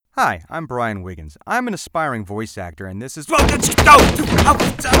Hi, I'm Brian Wiggins. I'm an aspiring voice actor, and this is... Son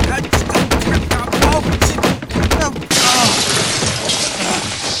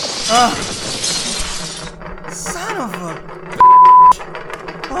of a...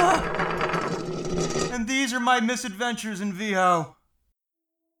 And these are my misadventures in VO.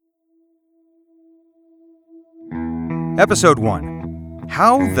 Episode 1.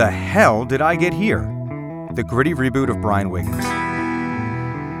 How the hell did I get here? The gritty reboot of Brian Wiggins.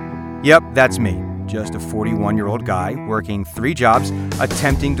 Yep, that's me. Just a 41-year-old guy working 3 jobs,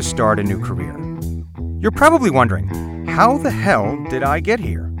 attempting to start a new career. You're probably wondering, how the hell did I get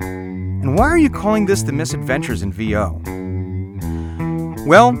here? And why are you calling this the misadventures in VO?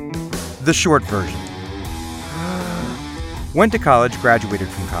 Well, the short version. Went to college, graduated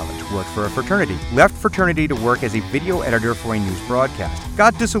from college, worked for a fraternity, left fraternity to work as a video editor for a news broadcast,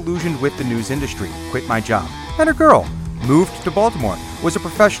 got disillusioned with the news industry, quit my job, met a girl, moved to Baltimore, was a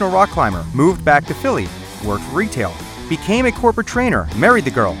professional rock climber, moved back to Philly, worked retail, became a corporate trainer, married the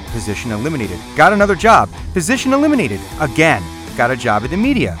girl, position eliminated, got another job, position eliminated, again, got a job in the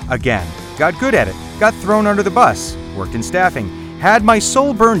media, again, got good at it, got thrown under the bus, worked in staffing, had my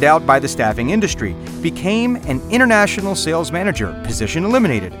soul burned out by the staffing industry, became an international sales manager, position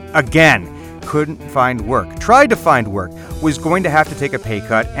eliminated, again, couldn't find work, tried to find work, was going to have to take a pay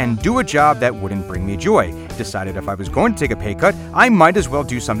cut and do a job that wouldn't bring me joy. Decided if I was going to take a pay cut, I might as well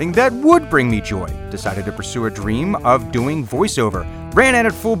do something that would bring me joy. Decided to pursue a dream of doing voiceover. Ran at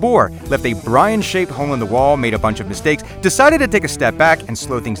it full bore, left a Brian-shaped hole in the wall, made a bunch of mistakes, decided to take a step back and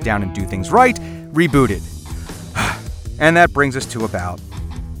slow things down and do things right, rebooted. And that brings us to about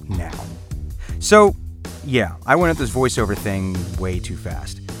now. So, yeah, I went at this voiceover thing way too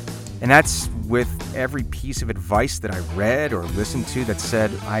fast. And that's with every piece of advice that I read or listened to that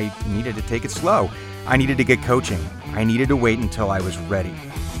said I needed to take it slow. I needed to get coaching. I needed to wait until I was ready.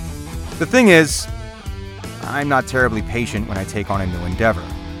 The thing is, I'm not terribly patient when I take on a new endeavor.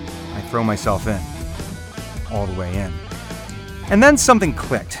 I throw myself in. All the way in. And then something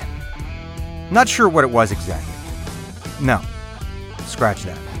clicked. Not sure what it was exactly. No, scratch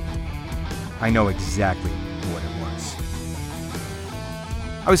that. I know exactly what it was.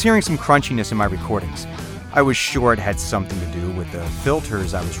 I was hearing some crunchiness in my recordings. I was sure it had something to do with the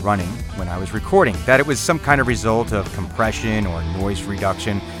filters I was running when I was recording, that it was some kind of result of compression or noise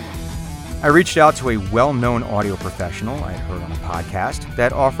reduction. I reached out to a well-known audio professional I had heard on a podcast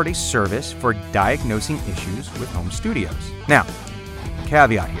that offered a service for diagnosing issues with home studios. Now,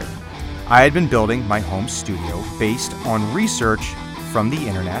 caveat here. I had been building my home studio based on research from the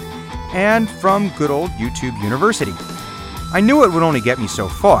internet and from good old YouTube University. I knew it would only get me so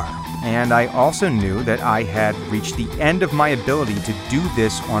far, and I also knew that I had reached the end of my ability to do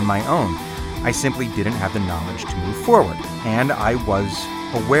this on my own. I simply didn't have the knowledge to move forward, and I was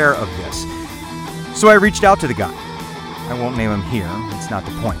aware of this. So I reached out to the guy. I won't name him here, it's not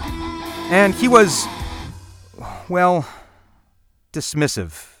the point. And he was, well,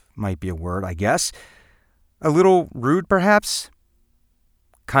 dismissive might be a word, I guess. A little rude, perhaps?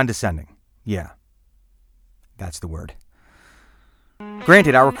 Condescending. Yeah, that's the word.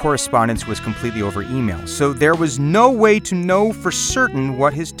 Granted, our correspondence was completely over email, so there was no way to know for certain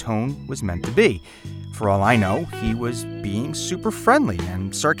what his tone was meant to be. For all I know, he was being super friendly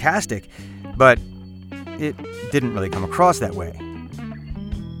and sarcastic, but it didn't really come across that way.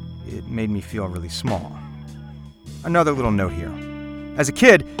 It made me feel really small. Another little note here. As a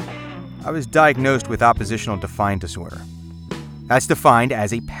kid, I was diagnosed with oppositional defiant disorder. That's defined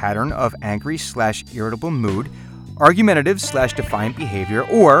as a pattern of angry/irritable mood, argumentative/defiant behavior,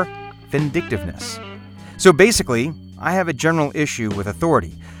 or vindictiveness. So basically, I have a general issue with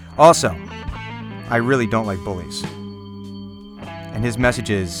authority. Also, I really don't like bullies. And his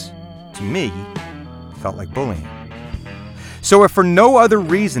messages, to me, felt like bullying. So if for no other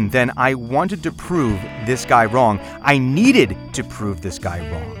reason than I wanted to prove this guy wrong, I needed to prove this guy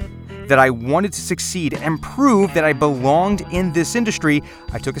wrong, that I wanted to succeed and prove that I belonged in this industry,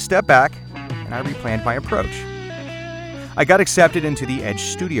 I took a step back and I replanned my approach. I got accepted into the Edge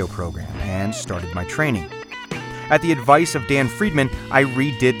Studio program and started my training. At the advice of Dan Friedman, I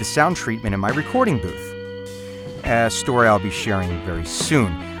redid the sound treatment in my recording booth. A story I'll be sharing very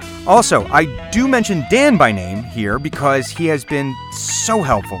soon. Also, I do mention Dan by name here because he has been so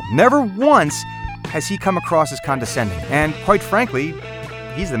helpful. Never once has he come across as condescending, and quite frankly,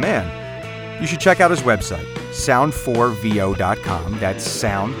 he's the man. You should check out his website, sound4vo.com. That's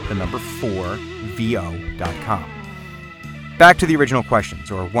sound, the number 4, vo.com. Back to the original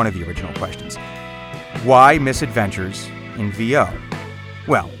questions, or one of the original questions. Why misadventures in VO?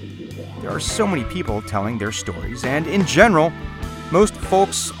 Well, there are so many people telling their stories, and in general, Most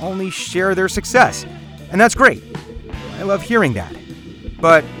folks only share their success, and that's great. I love hearing that.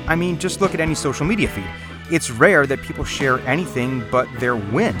 But, just look at any social media feed. It's rare that people share anything but their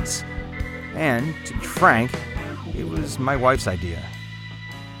wins. And, to be frank, it was my wife's idea.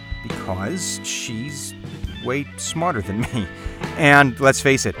 Because she's way smarter than me. And let's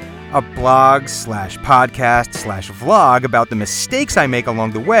face it, a blog/podcast/vlog about the mistakes I make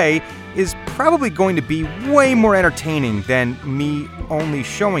along the way is probably going to be way more entertaining than me only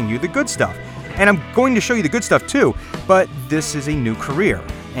showing you the good stuff. And I'm going to show you the good stuff too, but this is a new career,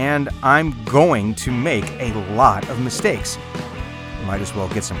 and I'm going to make a lot of mistakes. Might as well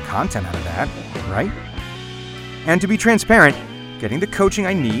get some content out of that, right? And to be transparent, getting the coaching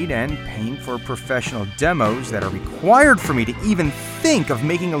I need and paying for professional demos that are required for me to even think of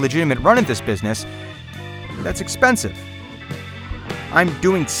making a legitimate run at this business, that's expensive. I'm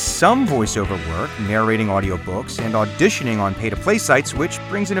doing some voiceover work, narrating audiobooks, and auditioning on pay-to-play sites, which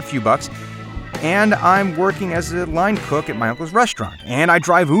brings in a few bucks. And I'm working as a line cook at my uncle's restaurant, and I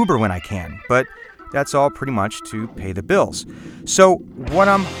drive Uber when I can, but that's all pretty much to pay the bills. So what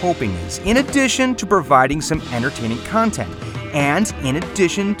I'm hoping is, in addition to providing some entertaining content, and in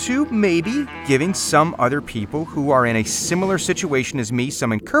addition to maybe giving some other people who are in a similar situation as me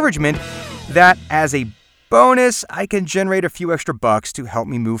some encouragement, that as a bonus, I can generate a few extra bucks to help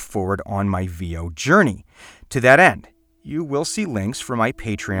me move forward on my VO journey. To that end, you will see links for my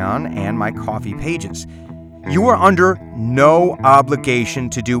Patreon and my Ko-fi pages. You are under no obligation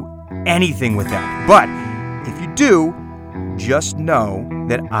to do anything with that, but if you do, just know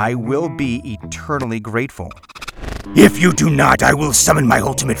that I will be eternally grateful. If you do not, I will summon my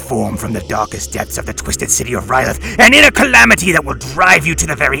ultimate form from the darkest depths of the twisted city of Rylith, and in a calamity that will drive you to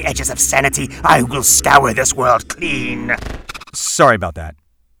the very edges of sanity, I will scour this world clean. Sorry about that.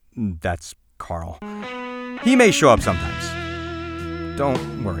 That's Carl. He may show up sometimes.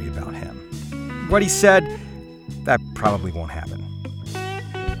 Don't worry about him. What he said, that probably won't happen.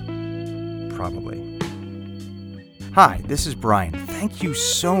 Probably. Hi, this is Brian. Thank you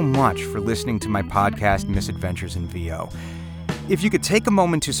so much for listening to my podcast, Misadventures in VO. If you could take a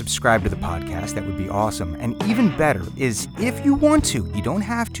moment to subscribe to the podcast, that would be awesome. And even better is if you want to, you don't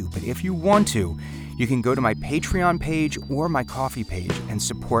have to, but if you want to, you can go to my Patreon page or my Ko-fi page and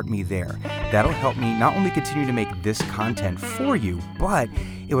support me there. That'll help me not only continue to make this content for you, but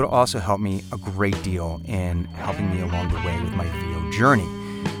it would also help me a great deal in helping me along the way with my VO journey.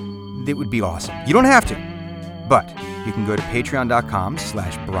 It would be awesome. You don't have to. But you can go to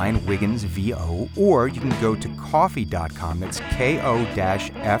patreon.com/BrianWigginsVO, or you can go to ko-fi.com, that's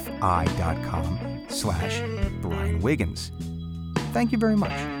ko-fi.com/Brian Wiggins. Thank you very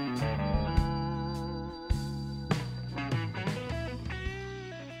much.